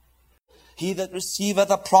He that receiveth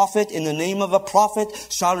a prophet in the name of a prophet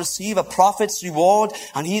shall receive a prophet's reward.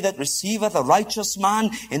 And he that receiveth a righteous man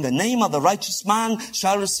in the name of the righteous man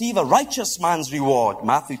shall receive a righteous man's reward.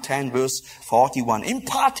 Matthew 10 verse 41.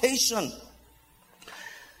 Impartation.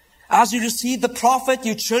 As you receive the prophet,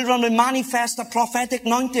 you children will manifest a prophetic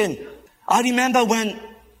anointing. I remember when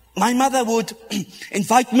my mother would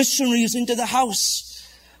invite missionaries into the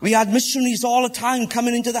house. We had missionaries all the time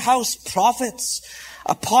coming into the house. Prophets,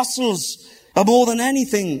 apostles, but more than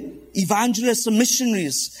anything, evangelists and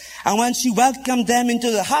missionaries. And when she welcomed them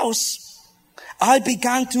into the house, I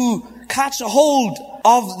began to catch a hold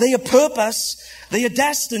of their purpose, their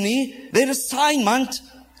destiny, their assignment,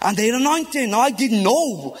 and their anointing. Now, I didn't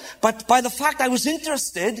know, but by the fact I was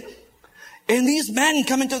interested in these men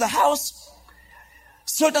coming to the house,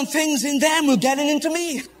 certain things in them were getting into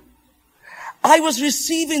me. I was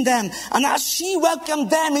receiving them, and as she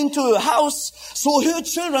welcomed them into her house, so her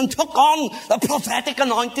children took on the prophetic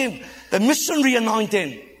anointing, the missionary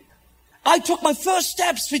anointing. I took my first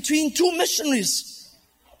steps between two missionaries,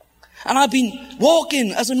 and I've been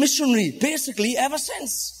walking as a missionary basically ever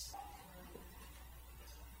since.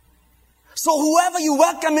 So whoever you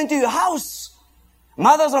welcome into your house,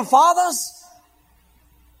 mothers and fathers,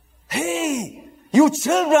 hey, you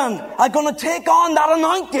children are going to take on that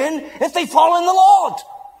anointing if they follow in the Lord.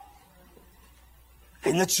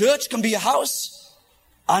 In the church can be a house,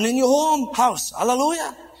 and in your home house.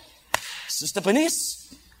 Hallelujah. Sister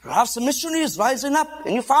Bernice, you have some missionaries rising up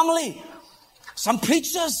in your family. Some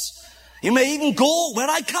preachers. You may even go where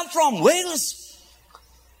I come from, Wales.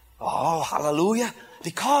 Oh, hallelujah.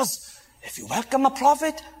 Because if you welcome a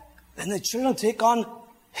prophet, then the children take on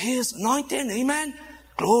his anointing. Amen.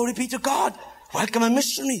 Glory be to God. Welcome a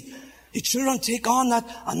missionary. Your children take on that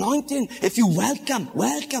anointing. If you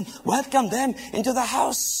welcome them into the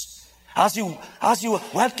house. As you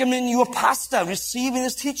welcome in your pastor, receiving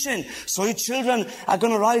his teaching. So your children are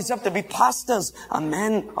going to rise up to be pastors and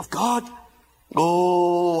men of God.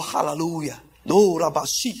 Oh, hallelujah. We're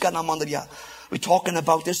talking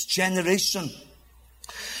about this generation.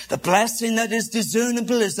 The blessing that is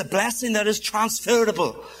discernible is the blessing that is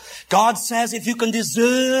transferable. God says, if you can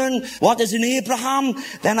discern what is in Abraham,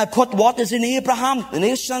 then I put what is in Abraham, the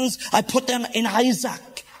nations, I put them in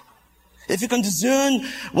Isaac. If you can discern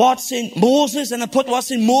what's in Moses, then I put what's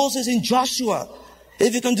in Moses in Joshua.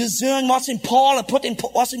 If you can discern what's in Paul, I put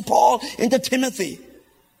what's in Paul into Timothy.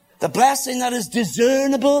 The blessing that is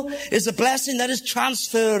discernible is the blessing that is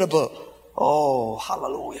transferable. Oh,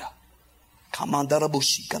 hallelujah.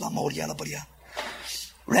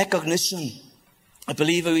 Recognition. I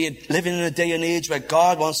believe we are living in a day and age where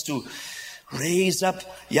God wants to raise up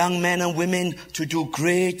young men and women to do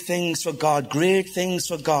great things for God, great things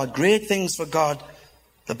for God, great things for God.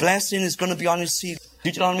 The blessing is going to be on his seed.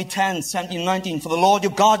 Deuteronomy 10, 17, 19. For the Lord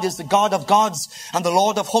your God is the God of gods and the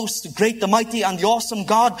Lord of hosts, the great, the mighty, and the awesome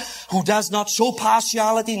God, who does not show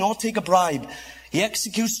partiality nor take a bribe. He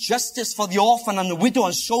executes justice for the orphan and the widow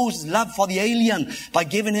and shows his love for the alien by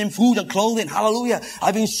giving him food and clothing. Hallelujah.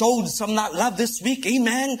 I've been showed some of that love this week.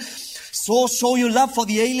 Amen. So show your love for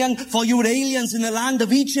the alien, for you were aliens in the land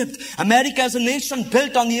of Egypt. America is a nation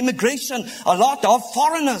built on the immigration, a lot of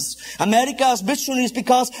foreigners. America has missionaries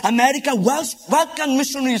because America welcomed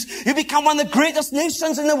missionaries. You become one of the greatest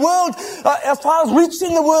nations in the world, as far as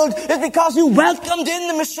reaching the world, is because you welcomed in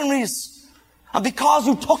the missionaries. And because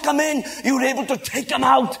you took them in, you were able to take them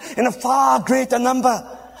out in a far greater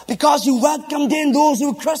number. Because you welcomed in those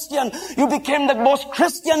who were Christian, you became the most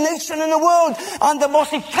Christian nation in the world and the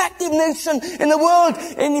most effective nation in the world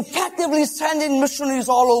in effectively sending missionaries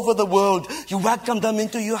all over the world. You welcomed them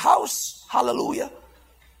into your house. Hallelujah.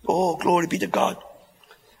 Oh, glory be to God.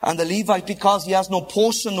 And the Levite, because he has no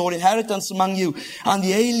portion or inheritance among you, and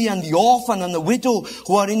the alien, the orphan, and the widow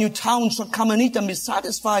who are in your town shall come and eat and be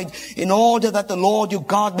satisfied, in order that the Lord your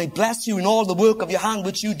God may bless you in all the work of your hand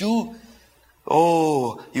which you do.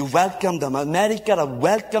 Oh, you welcome them. America have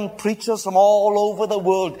welcomed preachers from all over the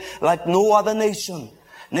world like no other nation.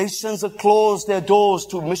 Nations have closed their doors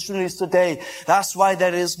to missionaries today. That's why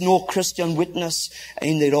there is no Christian witness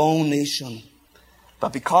in their own nation.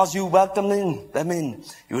 But because you welcomed them in,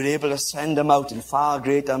 you were able to send them out in far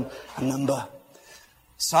greater number.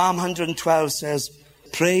 Psalm 112 says,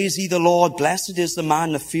 Praise ye the Lord, blessed is the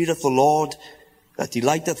man that feareth the Lord, that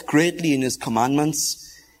delighteth greatly in his commandments.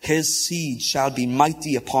 His seed shall be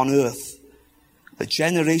mighty upon earth. The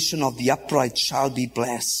generation of the upright shall be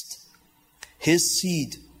blessed. His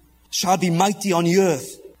seed shall be mighty on the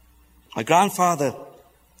earth. My grandfather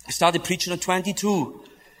started preaching at 22.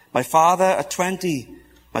 My father at 20.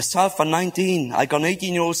 Myself at 19. I got an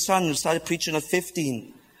 18-year-old son who started preaching at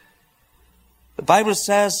 15. The Bible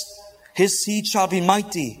says, his seed shall be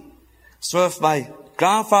mighty. So if my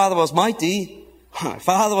grandfather was mighty, my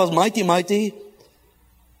father was mighty,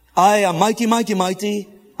 I am mighty,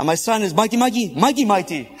 and my son is mighty.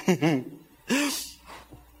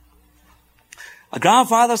 My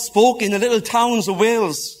grandfather spoke in the little towns of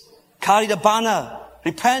Wales, carried a banner,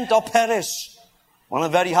 repent or perish. Wasn't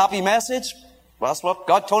a very happy message. That's what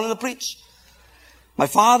God told him to preach. My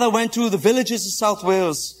father went to the villages of South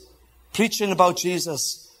Wales, preaching about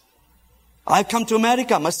Jesus. I've come to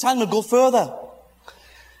America. My son will go further.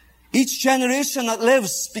 Each generation that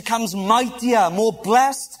lives becomes mightier, more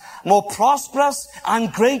blessed, more prosperous,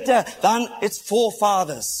 and greater than its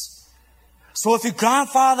forefathers. So if your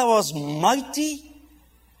grandfather was mighty,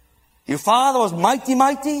 your father was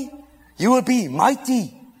mighty, you will be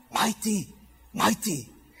mighty.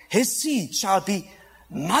 His seed shall be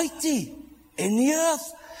mighty in the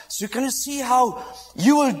earth. So you're going to see how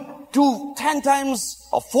you will do 10 times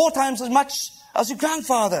or 4 times as much as your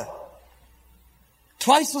grandfather.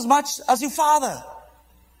 Twice as much as your father.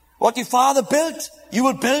 What your father built, you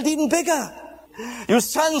will build even bigger. Your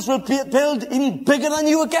sons will build even bigger than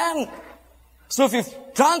you again. So if your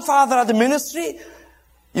grandfather had a ministry,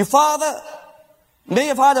 your father may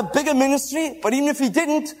have had a bigger ministry, but even if he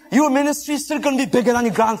didn't, your ministry is still going to be bigger than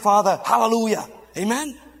your grandfather. Hallelujah.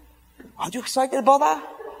 Amen? Aren't you excited about that?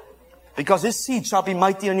 Because his seed shall be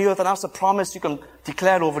mighty on the earth, and that's a promise you can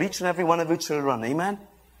declare over each and every one of your children. Amen?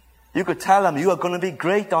 You could tell them you are going to be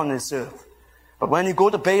great on this earth. But when you go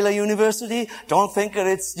to Baylor University, don't think that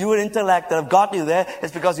it's your intellect that have got you there.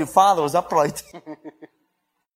 It's because your father was upright.